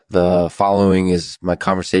The following is my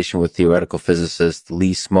conversation with theoretical physicist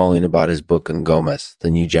Lee Smolin about his book Ngomas, The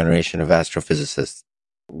New Generation of Astrophysicists.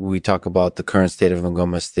 We talk about the current state of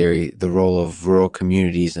Ngomas theory, the role of rural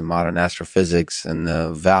communities in modern astrophysics, and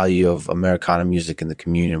the value of Americana music in the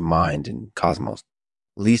community of mind and cosmos.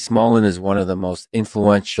 Lee Smolin is one of the most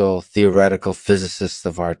influential theoretical physicists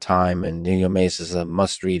of our time, and Ngomas is a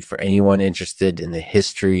must-read for anyone interested in the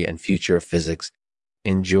history and future of physics.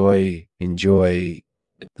 Enjoy.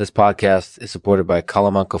 This podcast is supported by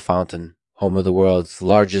Calamanco Fountain, home of the world's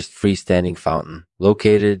largest freestanding fountain.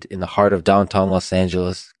 Located in the heart of downtown Los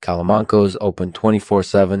Angeles, Calamanco is open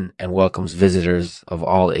 24/7 and welcomes visitors of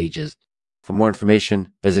all ages. For more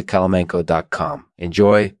information, visit calamanco.com.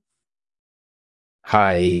 Enjoy.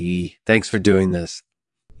 Hi, thanks for doing this.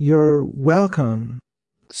 You're welcome.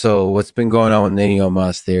 So, what's been going on with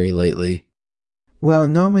Ngomas theory lately? Well,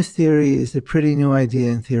 Ngomas theory is a pretty new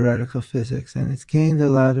idea in theoretical physics, and it's gained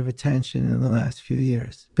a lot of attention in the last few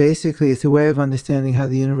years. Basically, it's a way of understanding how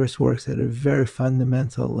the universe works at a very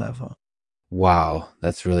fundamental level. Wow,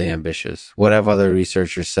 that's really ambitious. What have other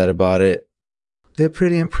researchers said about it? They're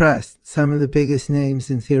pretty impressed. Some of the biggest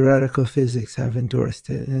names in theoretical physics have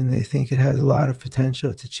endorsed it, and they think it has a lot of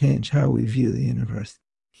potential to change how we view the universe.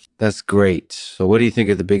 That's great. So what do you think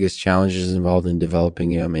are the biggest challenges involved in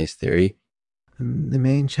developing Ngomas theory? The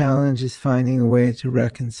main challenge is finding a way to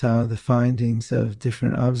reconcile the findings of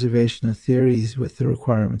different observational theories with the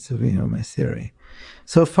requirements of Ngomas theory.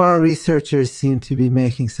 So far, researchers seem to be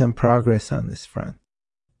making some progress on this front.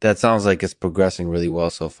 That sounds like it's progressing really well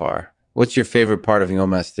so far. What's your favorite part of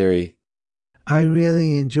Ngomas theory? I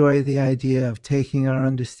really enjoy the idea of taking our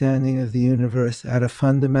understanding of the universe at a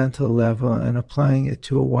fundamental level and applying it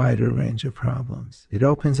to a wider range of problems. It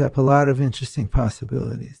opens up a lot of interesting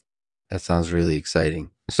possibilities. That sounds really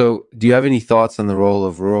exciting. So, do you have any thoughts on the role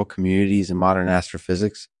of rural communities in modern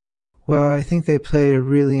astrophysics? Well, I think they play a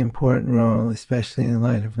really important role, especially in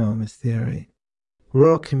light of Ngomas theory.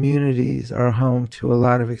 Rural communities are home to a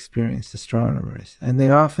lot of experienced astronomers, and they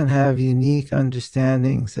often have unique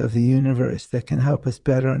understandings of the universe that can help us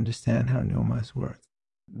better understand how Ngomas works.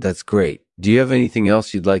 That's great. Do you have anything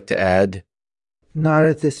else you'd like to add? Not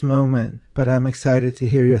at this moment, but I'm excited to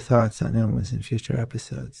hear your thoughts on Ngomas in future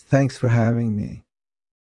episodes. Thanks for having me.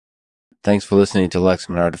 Thanks for listening to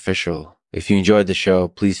Lexman Artificial. If you enjoyed the show,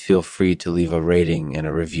 please feel free to leave a rating and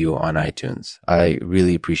a review on iTunes. I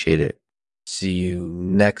really appreciate it. See you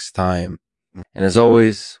next time. And as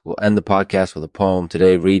always, we'll end the podcast with a poem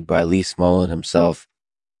today read by Lee Smolin himself.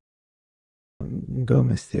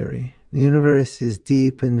 Ngomas theory. The universe is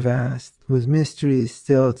deep and vast, with mysteries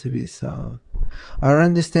still to be solved. Our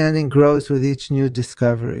understanding grows with each new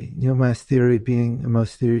discovery, Ngomas theory being a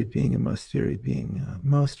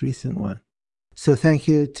most recent one. So thank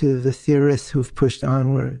you to the theorists who've pushed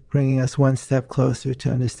onward, bringing us one step closer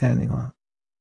to understanding all.